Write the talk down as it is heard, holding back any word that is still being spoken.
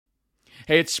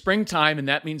Hey, it's springtime, and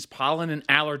that means pollen and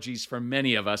allergies for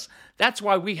many of us. That's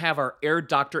why we have our Air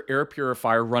Doctor air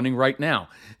purifier running right now.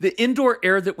 The indoor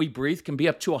air that we breathe can be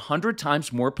up to 100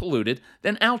 times more polluted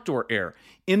than outdoor air.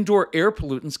 Indoor air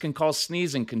pollutants can cause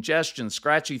sneezing, congestion,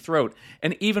 scratchy throat,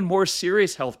 and even more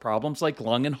serious health problems like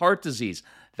lung and heart disease.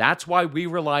 That's why we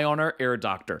rely on our Air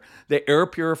Doctor, the air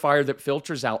purifier that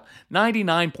filters out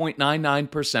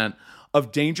 99.99%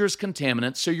 of dangerous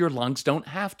contaminants so your lungs don't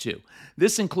have to.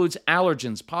 This includes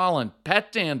allergens, pollen,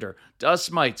 pet dander,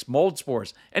 dust mites, mold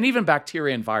spores, and even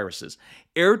bacteria and viruses.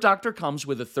 Air Doctor comes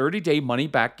with a 30-day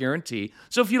money-back guarantee,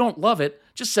 so if you don't love it,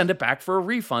 just send it back for a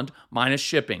refund minus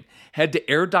shipping. Head to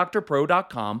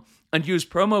airdoctorpro.com and use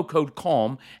promo code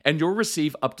CALM, and you'll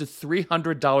receive up to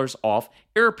 $300 off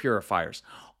air purifiers.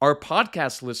 Our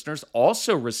podcast listeners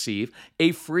also receive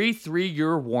a free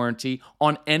 3-year warranty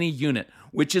on any unit,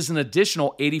 which is an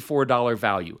additional $84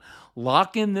 value.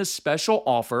 Lock in this special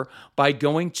offer by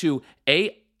going to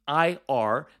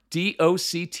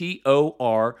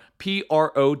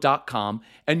AIRDOCTORPRO.com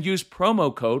and use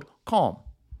promo code CALM.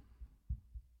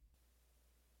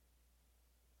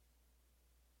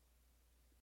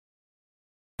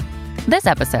 This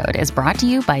episode is brought to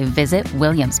you by Visit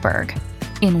Williamsburg.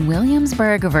 In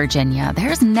Williamsburg, Virginia,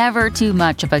 there's never too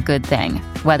much of a good thing.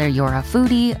 Whether you're a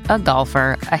foodie, a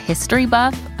golfer, a history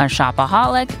buff, a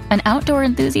shopaholic, an outdoor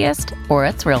enthusiast, or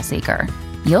a thrill seeker,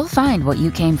 you'll find what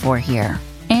you came for here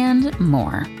and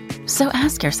more. So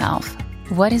ask yourself,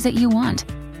 what is it you want?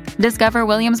 Discover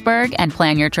Williamsburg and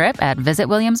plan your trip at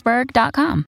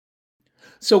visitwilliamsburg.com.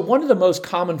 So one of the most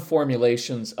common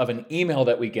formulations of an email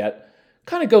that we get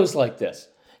kind of goes like this.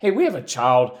 Hey, we have a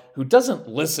child who doesn't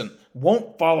listen,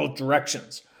 won't follow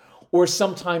directions. Or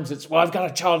sometimes it's, well, I've got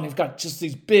a child and they've got just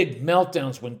these big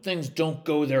meltdowns when things don't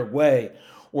go their way.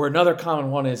 Or another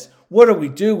common one is, what do we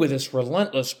do with this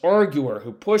relentless arguer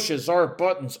who pushes our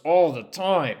buttons all the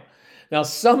time? Now,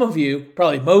 some of you,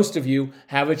 probably most of you,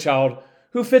 have a child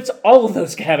who fits all of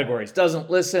those categories. Doesn't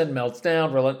listen, melts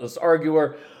down, relentless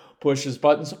arguer, pushes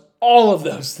buttons, all of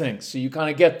those things. So you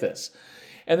kind of get this.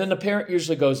 And then the parent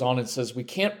usually goes on and says, we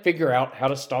can't figure out how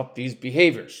to stop these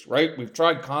behaviors, right? We've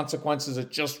tried consequences,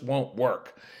 it just won't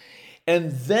work.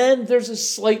 And then there's a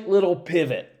slight little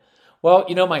pivot. Well,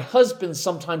 my husband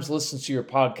sometimes listens to your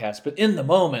podcast, but in the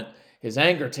moment, his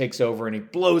anger takes over and he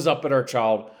blows up at our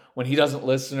child when he doesn't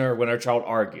listen or when our child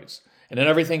argues. And then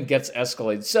everything gets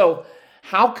escalated. So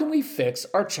how can we fix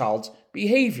our child's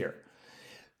behavior?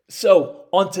 So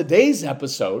on today's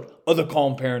episode of the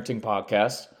Calm Parenting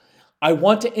Podcast, I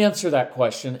want to answer that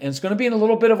question, and it's going to be in a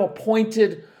little bit of a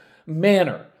pointed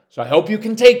manner. So I hope you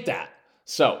can take that.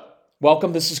 So,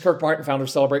 welcome. This is Kirk Martin, founder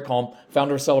of Celebrate Calm,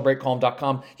 founder of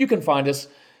CelebrateCalm.com. You can find us.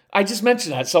 I just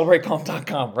mentioned that,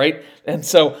 CelebrateCalm.com, right? And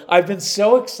so I've been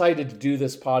so excited to do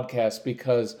this podcast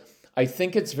because I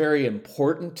think it's very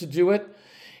important to do it,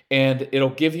 and it'll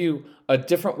give you a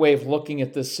different way of looking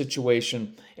at this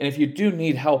situation. And if you do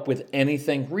need help with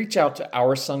anything, reach out to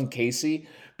our son, Casey,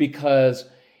 because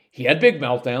he had big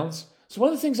meltdowns. So one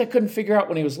of the things I couldn't figure out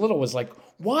when he was little was like,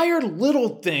 why are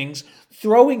little things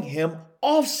throwing him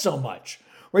off so much?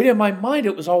 Right in my mind,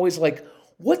 it was always like,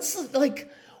 why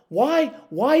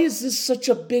is this such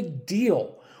a big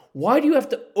deal? Why do you have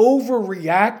to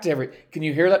overreact to everything? Can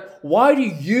you hear that? Why do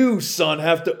you, son,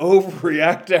 have to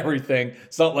overreact to everything?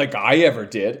 It's not like I ever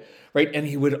did. Right? And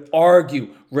he would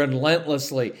argue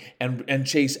relentlessly and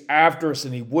chase after us,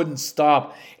 and he wouldn't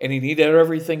stop, and he needed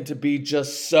everything to be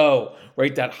just so,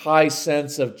 right? That high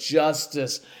sense of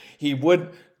justice. He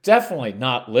would definitely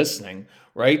not listening,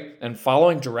 right? And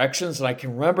following directions. And I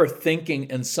can remember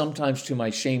thinking, and sometimes to my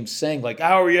shame saying, like,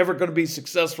 how are you ever going to be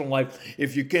successful in life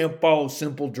if you can't follow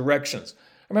simple directions?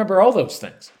 I remember all those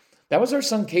things. That was our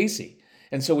son, Casey.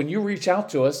 And so when you reach out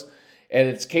to us, and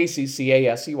it's Casey, Casey,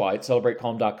 at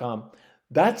CelebrateCalm.com.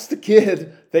 That's the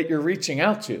kid that you're reaching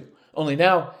out to. Only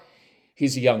now,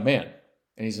 he's a young man,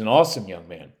 and he's an awesome young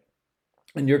man.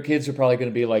 And your kids are probably going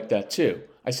to be like that too.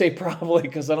 I say probably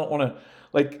because I don't want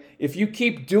to, if you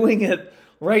keep doing it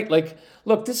right,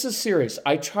 look, this is serious.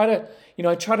 I try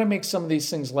to make some of these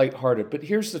things lighthearted, but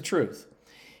here's the truth.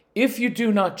 If you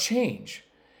do not change,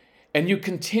 and you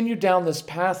continue down this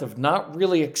path of not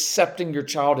really accepting your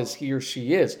child as he or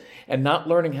she is, and not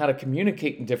learning how to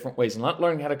communicate in different ways, and not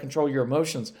learning how to control your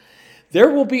emotions, there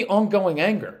will be ongoing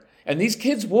anger. And these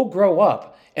kids will grow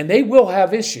up, and they will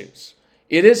have issues.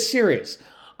 It is serious.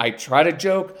 I try to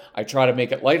joke. I try to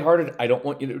make it lighthearted. I don't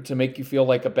want you to make you feel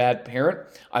like a bad parent.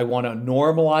 I want to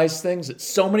normalize things.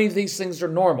 So many of these things are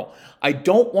normal. I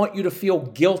don't want you to feel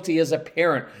guilty as a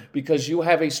parent because you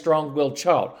have a strong-willed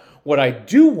child. What I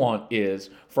do want is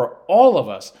for all of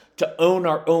us to own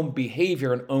our own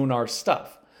behavior and own our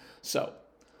stuff. So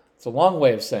it's a long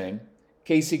way of saying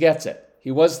Casey gets it.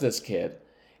 He was this kid,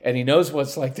 and he knows what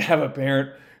it's like to have a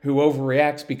parent who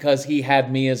overreacts because he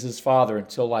had me as his father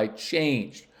until I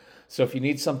changed. So if you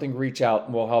need something, reach out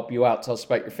and we'll help you out. Tell us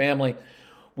about your family.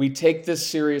 We take this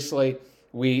seriously.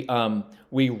 We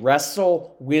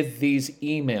wrestle with these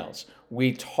emails.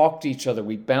 We talk to each other.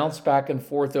 We bounce back and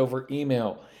forth over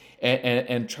email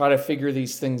and try to figure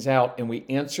these things out. And we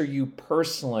answer you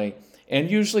personally and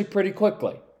usually pretty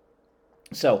quickly.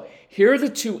 So here are the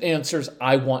 2 answers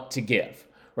I want to give,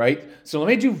 right? So let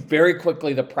me do very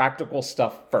quickly the practical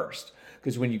stuff first.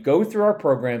 Because when you go through our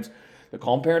programs, the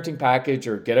Calm Parenting Package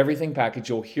or Get Everything Package,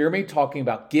 you'll hear me talking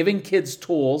about giving kids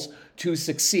tools to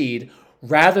succeed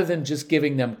rather than just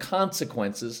giving them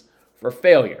consequences for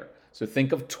failure. So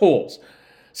think of tools.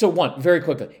 So 1, very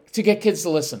quickly, to get kids to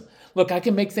listen. Look, I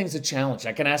can make things a challenge.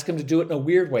 I can ask them to do it in a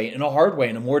weird way, in a hard way,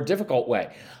 in a more difficult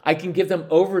way. I can give them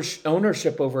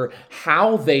ownership over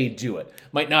how they do it.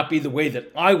 Might not be the way that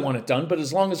I want it done, but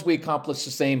as long as we accomplish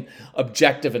the same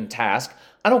objective and task,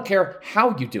 I don't care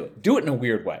how you do it. Do it in a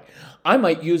weird way. I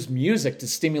might use music to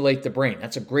stimulate the brain.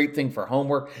 That's a great thing for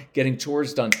homework, getting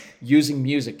chores done. Using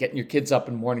music, getting your kids up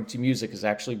in the morning to music is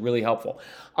actually really helpful.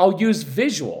 I'll use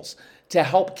visuals to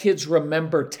help kids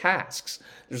remember tasks.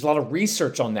 There's a lot of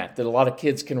research on that a lot of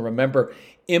kids can remember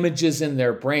images in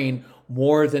their brain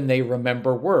more than they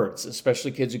remember words,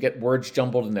 especially kids who get words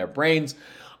jumbled in their brains,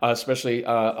 especially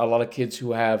a lot of kids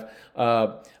who have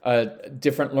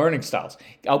different learning styles.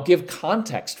 I'll give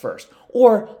context first.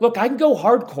 Or, look, I can go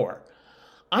hardcore.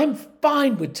 I'm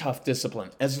fine with tough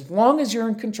discipline as long as you're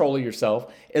in control of yourself,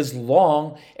 as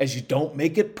long as you don't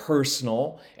make it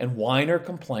personal and whine or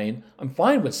complain. I'm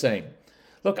fine with saying,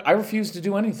 look, I refuse to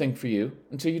do anything for you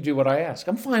until you do what I ask.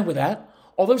 I'm fine with that.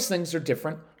 All those things are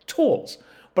different tools.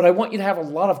 But I want you to have a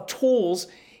lot of tools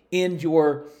in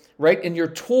your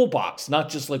toolbox, not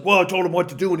just like, well, I told him what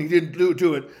to do and he didn't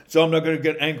do it, so I'm not going to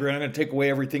get angry and I'm going to take away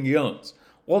everything he owns.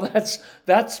 Well,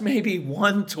 that's maybe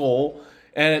one tool,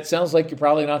 and it sounds like you're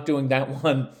probably not doing that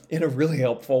one in a really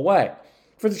helpful way.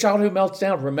 For the child who melts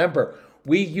down, remember,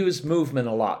 we use movement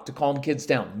a lot to calm kids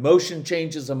down. Motion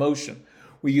changes emotion.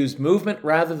 We use movement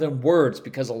rather than words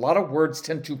because a lot of words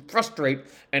tend to frustrate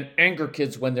and anger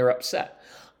kids when they're upset.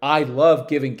 I love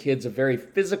giving kids a very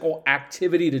physical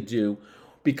activity to do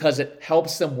because it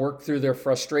helps them work through their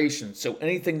frustration. So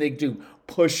anything they do,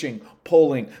 pushing,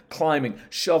 pulling, climbing,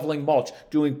 shoveling mulch,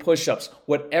 doing push-ups,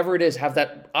 whatever it is, have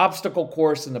that obstacle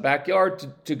course in the backyard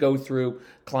to go through,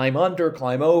 climb under,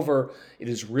 climb over. It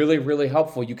is really, really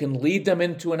helpful. You can lead them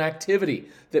into an activity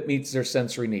that meets their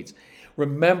sensory needs.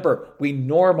 Remember, we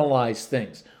normalize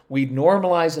things. We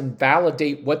normalize and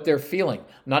validate what they're feeling,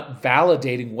 not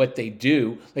validating what they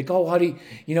do. Like, oh, honey,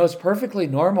 it's perfectly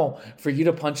normal for you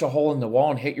to punch a hole in the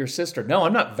wall and hit your sister. No,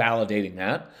 I'm not validating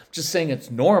that. I'm just saying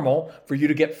it's normal for you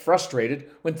to get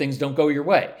frustrated when things don't go your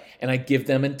way. And I give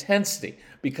them intensity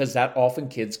because that often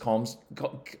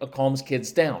calms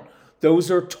kids down.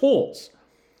 Those are tools,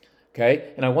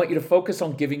 okay? And I want you to focus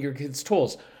on giving your kids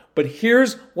tools. But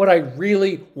here's what I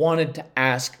really wanted to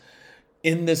ask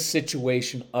in this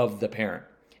situation of the parent.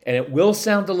 And it will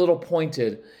sound a little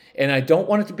pointed, and I don't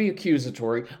want it to be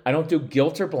accusatory. I don't do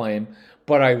guilt or blame,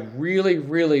 but I really,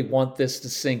 really want this to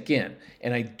sink in.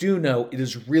 And I do know it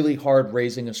is really hard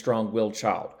raising a strong-willed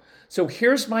child. So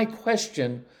here's my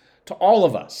question to all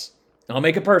of us. And I'll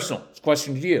make it personal. It's a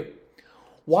question to you.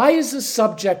 Why is the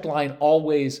subject line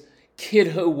always kid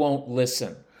who won't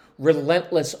listen,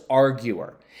 relentless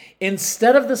arguer?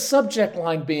 Instead of the subject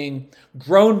line being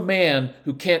grown man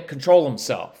who can't control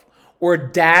himself or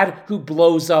dad who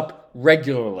blows up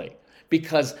regularly,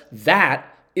 because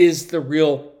that is the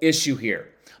real issue here.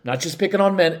 I'm not just picking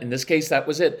on men. In this case, that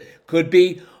was it. Could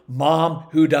be mom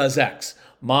who does X,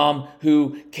 mom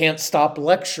who can't stop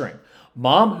lecturing,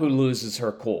 mom who loses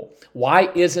her cool.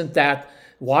 Why is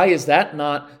that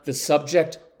not the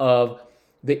subject of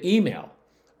the email,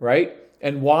 right?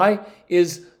 And why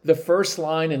is the first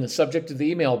line in the subject of the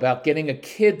email about getting a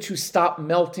kid to stop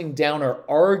melting down or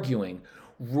arguing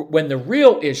when the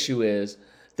real issue is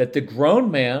that the grown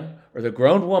man or the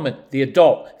grown woman, the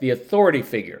adult, the authority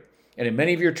figure, and in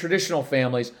many of your traditional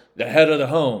families, the head of the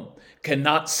home,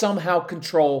 cannot somehow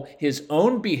control his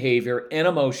own behavior and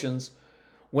emotions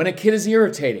when a kid is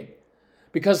irritating.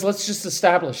 Because let's just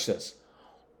establish this.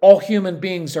 All human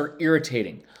beings are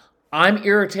irritating. I'm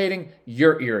irritating,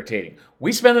 you're irritating.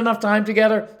 We spend enough time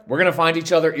together, we're going to find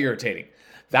each other irritating.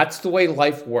 That's the way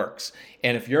life works.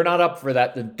 And if you're not up for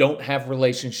that, then don't have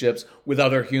relationships with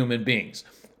other human beings.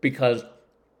 Because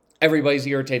everybody's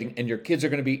irritating and your kids are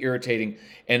going to be irritating.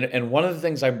 And one of the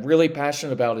things I'm really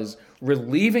passionate about is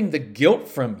relieving the guilt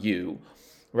from you,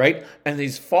 right? And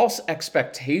these false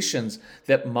expectations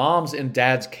that moms and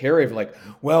dads carry of like,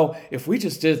 well, if we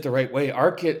just did it the right way,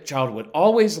 our child would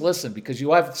always listen, because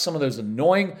you have some of those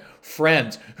annoying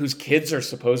friends whose kids are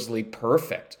supposedly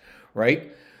perfect,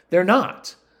 right? They're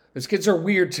not. Those kids are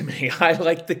weird to me. I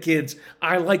like the kids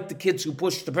who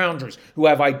push the boundaries, who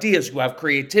have ideas, who have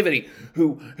creativity,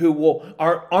 who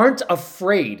aren't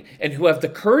afraid, and who have the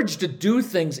courage to do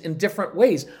things in different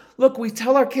ways. Look, we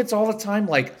tell our kids all the time,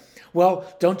 like, well,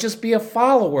 don't just be a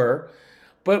follower,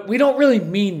 but we don't really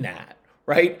mean that,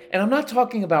 right? And I'm not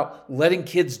talking about letting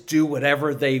kids do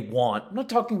whatever they want. I'm not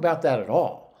talking about that at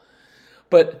all.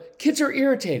 But kids are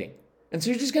irritating, and so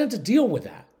you're just going to have to deal with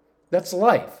that. That's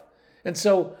life. And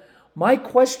so my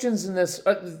questions in this,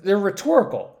 they're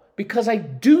rhetorical, because I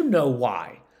do know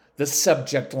why the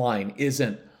subject line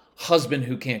isn't husband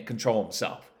who can't control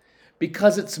himself.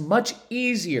 Because it's much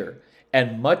easier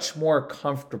and much more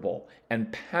comfortable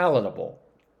and palatable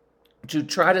to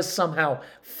try to somehow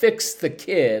fix the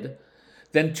kid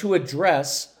than to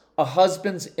address a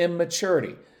husband's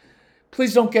immaturity.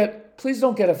 Please don't get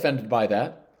offended by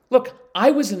that. Look,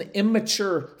 I was an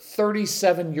immature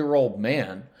 37-year-old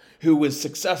man who was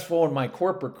successful in my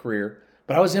corporate career,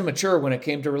 but I was immature when it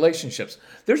came to relationships.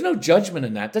 There's no judgment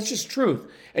in that. That's just truth.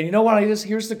 And you know what?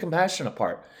 Here's the compassionate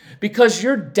part. Because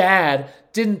your dad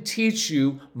didn't teach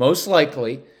you, most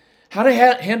likely, how to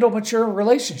handle mature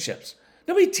relationships.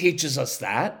 Nobody teaches us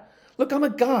that. Look, I'm a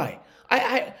guy.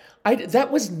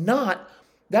 That was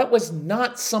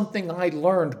not something I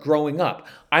learned growing up.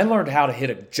 I learned how to hit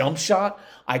a jump shot.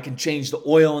 I can change the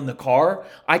oil in the car.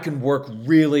 I can work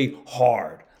really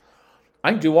hard.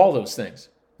 I can do all those things.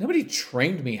 Nobody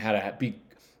trained me how to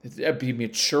be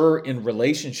mature in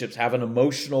relationships, have an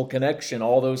emotional connection,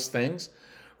 all those things,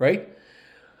 right?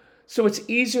 So it's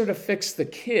easier to fix the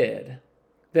kid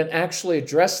than actually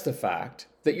address the fact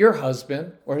that your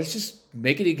husband, or let's just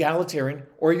make it egalitarian,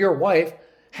 or your wife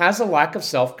has a lack of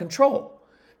self-control,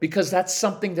 because that's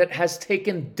something that has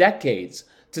taken decades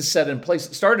to set in place.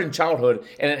 It started in childhood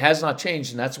and it has not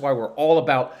changed. And that's why we're all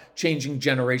about changing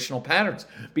generational patterns,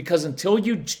 because until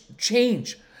you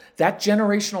change that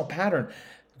generational pattern,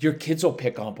 your kids will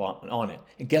pick up on it.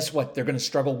 And guess what? They're going to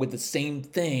struggle with the same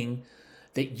thing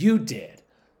that you did.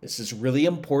 This is really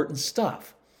important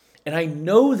stuff. And I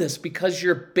know this because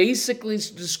you're basically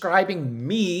describing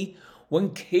me when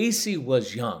Casey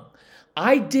was young.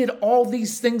 I did all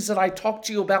these things that I talked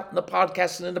to you about in the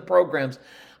podcast and in the programs.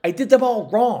 I did them all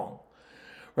wrong,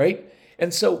 right?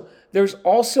 And so there's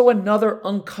also another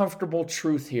uncomfortable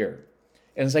truth here.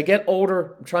 And as I get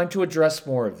older, I'm trying to address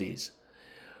more of these.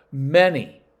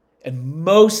 Many and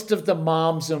most of the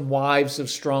moms and wives of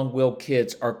strong-willed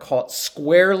kids are caught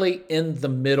squarely in the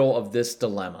middle of this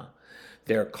dilemma.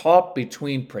 They're caught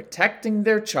between protecting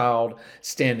their child,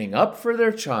 standing up for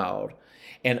their child,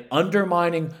 and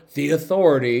undermining the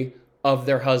authority of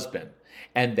their husband.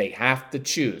 And they have to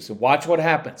choose. So watch what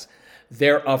happens.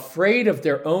 They're afraid of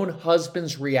their own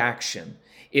husband's reaction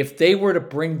if they were to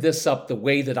bring this up the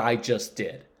way that I just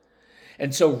did.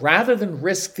 And so rather than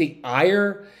risk the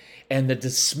ire and the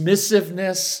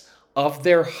dismissiveness of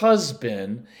their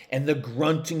husband and the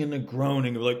grunting and the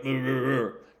groaning of like,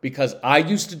 because I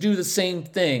used to do the same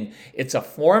thing, it's a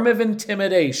form of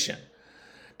intimidation.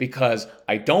 Because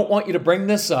I don't want you to bring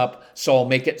this up, so I'll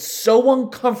make it so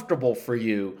uncomfortable for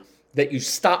you that you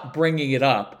stop bringing it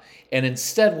up. And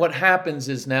instead what happens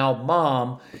is now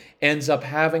mom ends up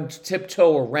having to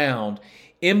tiptoe around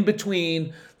in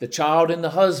between the child and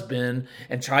the husband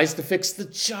and tries to fix the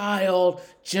child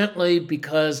gently,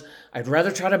 because I'd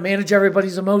rather try to manage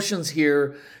everybody's emotions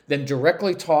here than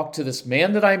directly talk to this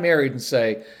man that I married and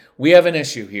say, we have an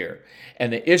issue here.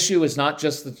 And the issue is not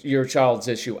just your child's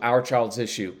issue, our child's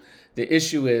issue. The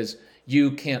issue is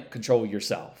you can't control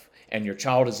yourself, and your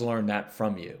child has learned that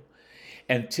from you.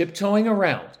 And tiptoeing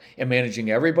around and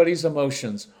managing everybody's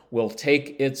emotions will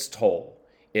take its toll.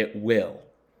 It will.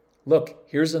 Look,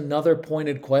 here's another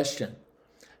pointed question.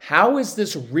 How is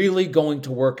this really going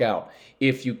to work out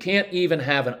if you can't even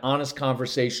have an honest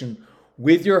conversation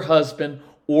with your husband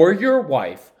or your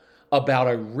wife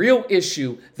about a real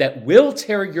issue that will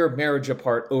tear your marriage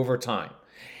apart over time,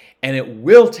 and it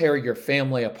will tear your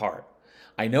family apart?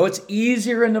 I know it's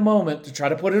easier in the moment to try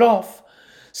to put it off,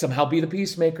 somehow be the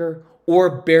peacemaker,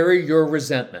 or bury your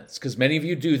resentments, because many of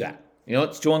you do that. You know,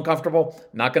 it's too uncomfortable.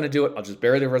 I'm not going to do it. I'll just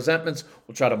bury the resentments.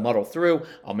 We'll try to muddle through.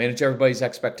 I'll manage everybody's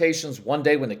expectations. One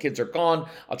day when the kids are gone,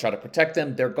 I'll try to protect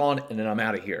them. They're gone, and then I'm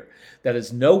out of here. That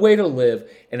is no way to live,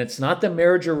 and it's not the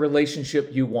marriage or relationship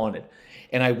you wanted.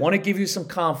 And I want to give you some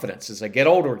confidence. As I get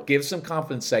older, give some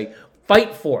confidence. Say,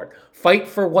 fight for it. Fight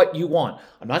for what you want.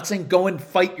 I'm not saying go and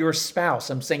fight your spouse.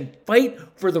 I'm saying fight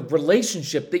for the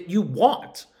relationship that you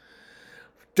want.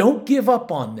 Don't give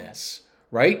up on this,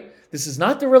 right? This is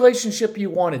not the relationship you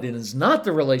wanted. It is not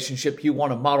the relationship you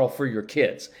want to model for your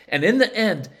kids. And in the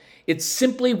end, it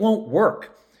simply won't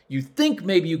work. You think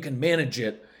maybe you can manage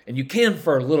it, and you can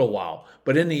for a little while,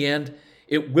 but in the end,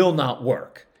 it will not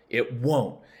work. It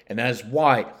won't. And that is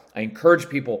why I encourage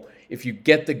people, if you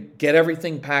get the Get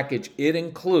Everything package, it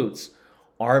includes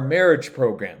our marriage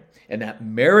program. And that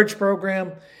marriage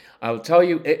program, I will tell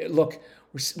you, look,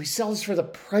 we sell this for the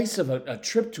price of a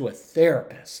trip to a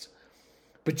therapist.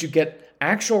 But you get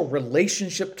actual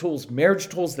relationship tools, marriage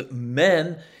tools that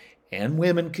men and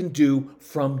women can do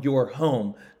from your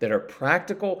home that are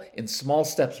practical in small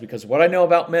steps. Because what I know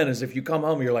about men is if you come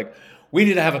home, you're like, we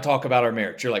need to have a talk about our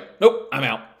marriage. You're like, nope, I'm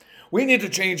out. We need to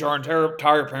change our entire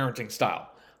parenting style.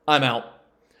 I'm out,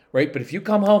 right? But if you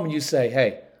come home and you say,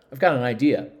 hey, I've got an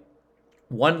idea.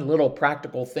 One little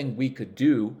practical thing we could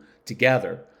do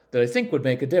together that I think would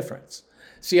make a difference.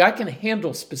 See, I can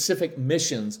handle specific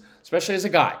missions, especially as a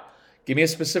guy. Give me a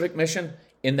specific mission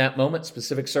in that moment,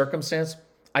 specific circumstance.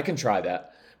 I can try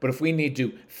that. But if we need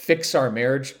to fix our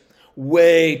marriage,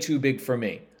 way too big for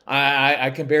me.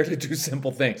 I can barely do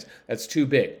simple things. That's too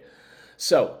big.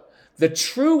 So the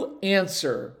true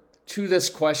answer to this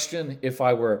question, if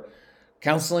I were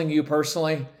counseling you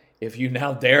personally, if you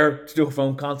now dare to do a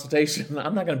phone consultation,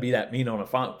 I'm not going to be that mean on a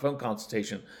phone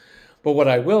consultation. But what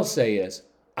I will say is,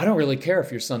 I don't really care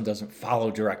if your son doesn't follow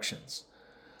directions.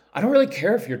 I don't really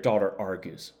care if your daughter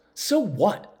argues. So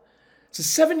what? It's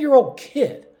a 7-year-old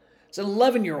kid. It's an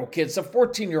 11-year-old kid. It's a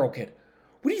 14-year-old kid.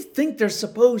 What do you think they're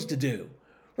supposed to do?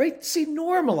 Right? See,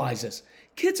 normalize this.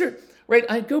 Kids are, right?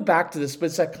 I go back to this, but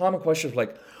it's that common question of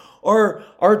like,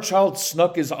 our child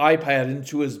snuck his iPad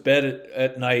into his bed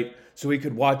at night so he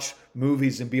could watch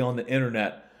movies and be on the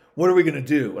internet. What are we going to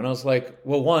do? And I was like,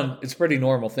 well, one, it's a pretty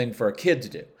normal thing for a kid to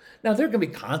do. Now, there are going to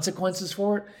be consequences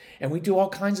for it, and we do all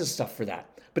kinds of stuff for that.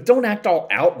 But don't act all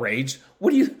outraged.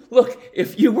 Look,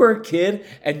 if you were a kid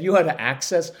and you had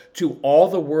access to all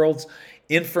the world's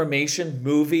information,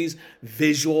 movies,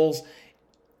 visuals,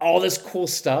 all this cool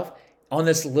stuff on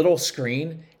this little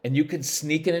screen, and you could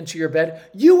sneak it into your bed,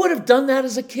 you would have done that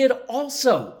as a kid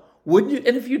also, wouldn't you?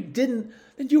 And if you didn't,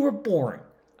 then you were boring.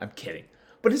 I'm kidding.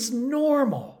 But it's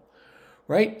normal,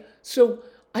 right? So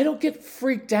I don't get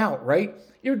freaked out, right?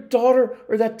 Your daughter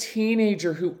or that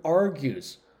teenager who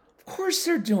argues, of course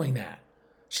they're doing that.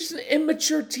 She's an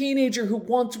immature teenager who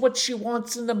wants what she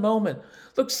wants in the moment.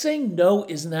 Look, saying no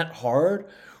isn't that hard.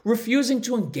 Refusing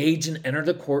to engage and enter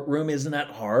the courtroom isn't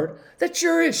that hard. That's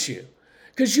your issue.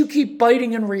 Because you keep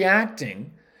biting and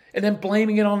reacting and then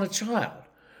blaming it on the child,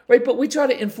 right? But we try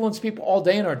to influence people all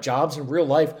day in our jobs in real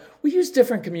life. We use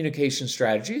different communication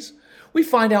strategies. We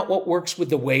find out what works with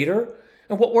the waiter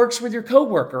and what works with your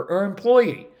coworker or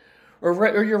employee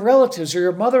or your relatives or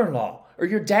your mother-in-law or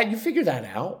your dad. You figure that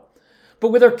out.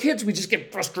 But with our kids, we just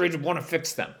get frustrated and want to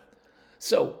fix them.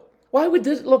 So why would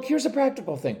this, look, here's a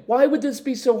practical thing. Why would this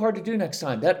be so hard to do next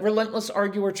time? That relentless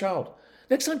arguer child.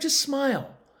 Next time, just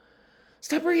smile.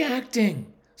 Stop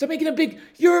reacting. Stop making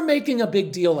you're making a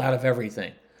big deal out of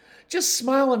everything. Just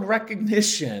smile in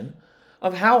recognition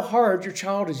of how hard your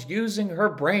child is using her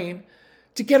brain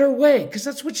to get her way, because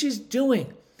that's what she's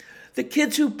doing. The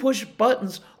kids who push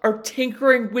buttons are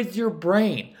tinkering with your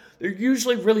brain. They're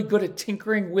usually really good at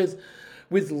tinkering with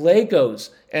Legos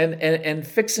and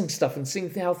fixing stuff and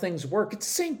seeing how things work. It's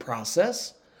the same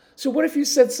process. So what if you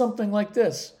said something like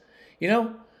this?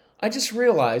 I just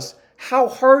realized how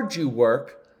hard you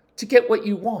work to get what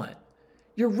you want.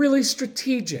 You're really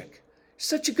strategic. You're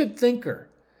such a good thinker.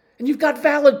 And you've got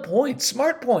valid points,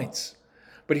 smart points.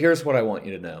 But here's what I want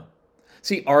you to know.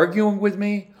 See, arguing with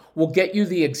me will get you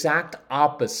the exact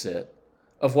opposite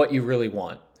of what you really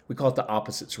want. We call it the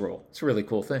opposites rule. It's a really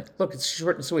cool thing. Look, it's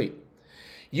short and sweet.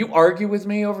 You argue with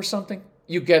me over something,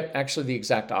 you get actually the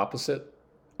exact opposite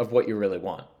of what you really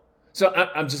want. So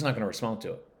I'm just not going to respond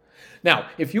to it. Now,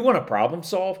 if you want to problem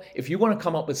solve, if you want to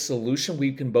come up with a solution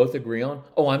we can both agree on,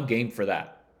 I'm game for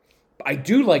that. I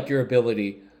do like your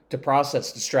ability to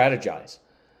process, to strategize.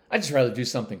 I'd just rather do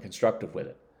something constructive with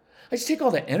it. I just take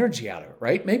all the energy out of it,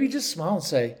 right? Maybe just smile and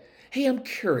say, hey, I'm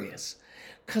curious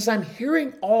because I'm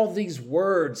hearing all these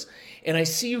words and I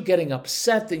see you getting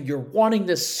upset that you're wanting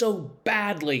this so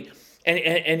badly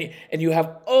and you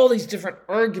have all these different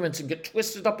arguments and get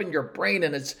twisted up in your brain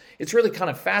and it's really kind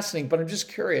of fascinating, but I'm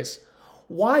just curious,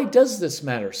 why does this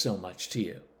matter so much to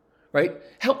you, right?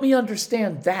 Help me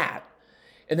understand that.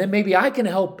 And then maybe I can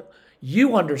help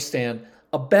you understand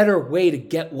a better way to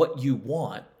get what you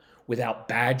want without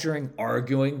badgering,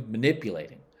 arguing,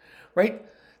 manipulating, right?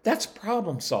 That's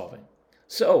problem solving.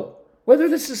 So whether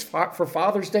this is for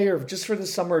Father's Day or just for the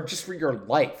summer or just for your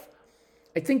life,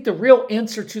 I think the real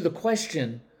answer to the question,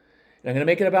 and I'm going to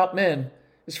make it about men,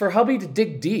 is for hubby to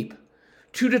dig deep,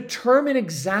 to determine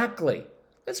exactly,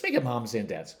 let's make it moms and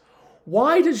dads,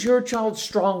 why does your child's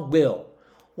strong will,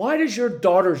 why does your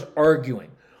daughter's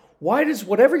arguing, why does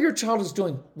whatever your child is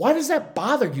doing, why does that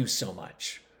bother you so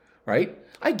much, right?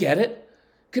 I get it.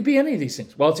 Could be any of these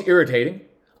things. Well, it's irritating.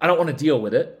 I don't want to deal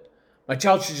with it. My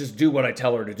child should just do what I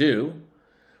tell her to do,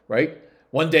 right?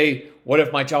 One day, what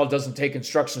if my child doesn't take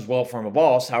instructions well from a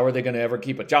boss? How are they going to ever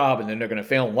keep a job? And then they're going to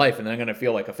fail in life and they're going to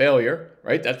feel like a failure,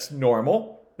 right? That's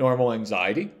normal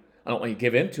anxiety. I don't want you to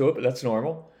give in to it, but that's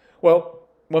normal. Well,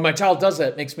 when my child does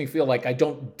that, it makes me feel like I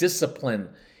don't discipline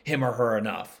him or her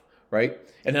enough, right?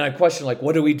 And then I question, like,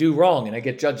 what do we do wrong? And I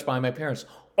get judged by my parents.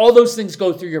 All those things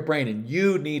go through your brain, and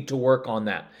you need to work on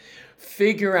that.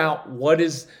 Figure out what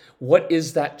is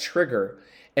that trigger,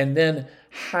 and then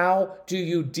how do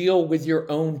you deal with your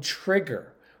own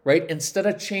trigger, right? Instead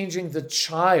of changing the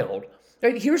child,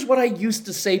 right? Here's what I used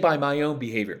to say by my own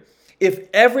behavior. If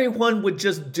everyone would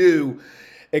just do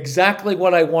exactly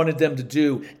what I wanted them to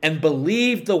do and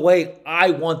believe the way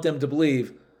I want them to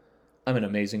believe, I'm an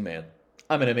amazing man.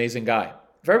 I'm an amazing guy.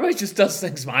 If everybody just does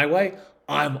things my way,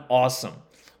 I'm awesome.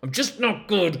 I'm just not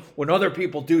good when other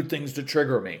people do things to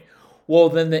trigger me. Well,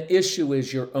 then the issue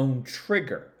is your own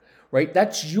trigger, right?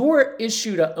 That's your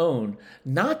issue to own,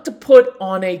 not to put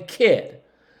on a kid,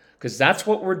 because that's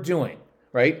what we're doing,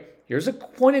 right? Here's a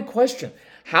pointed question.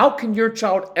 How can your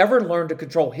child ever learn to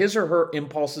control his or her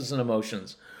impulses and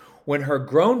emotions when her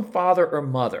grown father or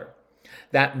mother,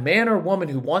 that man or woman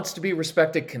who wants to be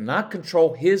respected, cannot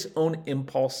control his own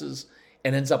impulses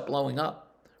and ends up blowing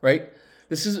up, right?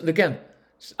 This is, again,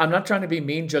 I'm not trying to be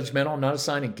mean, judgmental, I'm not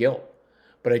assigning guilt.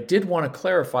 But I did want to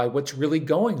clarify what's really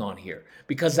going on here,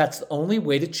 because that's the only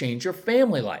way to change your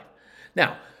family life.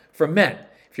 Now, for men,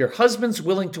 if your husband's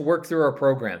willing to work through our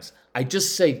programs, I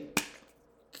just say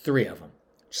 3 of them.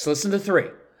 Just listen to 3.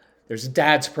 There's a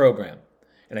dad's program,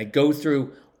 and I go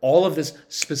through all of this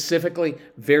specifically,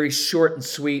 very short and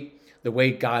sweet, the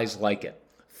way guys like it.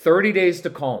 30 Days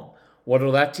to Calm. What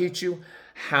will that teach you?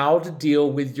 How to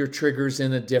deal with your triggers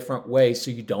in a different way so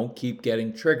you don't keep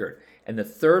getting triggered. And the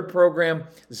 3rd program,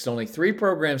 this is only 3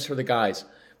 programs for the guys.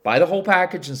 Buy the whole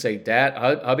package and say, Dad,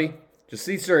 hubby, just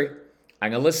these 3.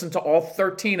 I'm going to listen to all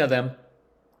 13 of them.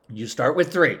 You start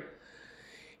with 3.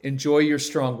 Enjoy your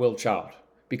strong-willed child,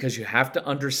 because you have to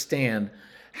understand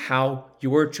how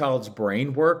your child's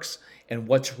brain works and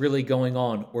what's really going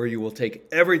on, or you will take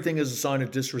everything as a sign of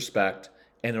disrespect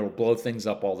and it'll blow things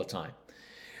up all the time.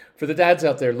 For the dads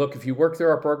out there, look, if you work through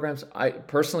our programs, I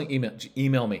personally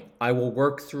email me. I will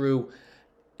work through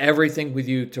everything with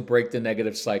you to break the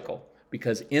negative cycle.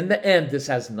 Because in the end, this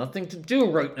has nothing to do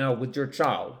right now with your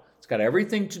child. It's got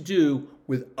everything to do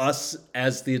with us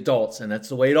as the adults, and that's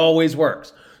the way it always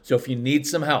works. So if you need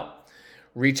some help,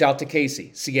 reach out to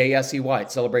Casey, C-A-S-E-Y, at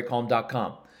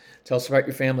celebratecalm.com. Tell us about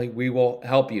your family. We will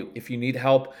help you. If you need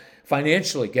help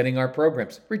financially getting our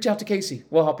programs, reach out to Casey.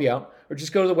 We'll help you out. Or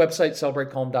just go to the website,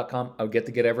 celebratecalm.com. I'll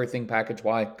get everything package.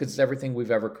 Why? Because it's everything we've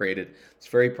ever created. It's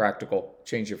very practical.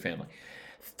 Change your family.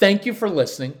 Thank you for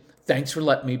listening. Thanks for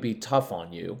letting me be tough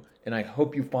on you. And I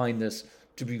hope you find this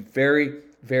to be very,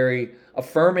 very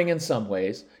affirming in some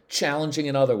ways, challenging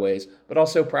in other ways, but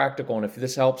also practical. And if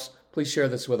this helps, please share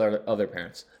this with our other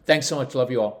parents. Thanks so much.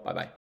 Love you all. Bye-bye.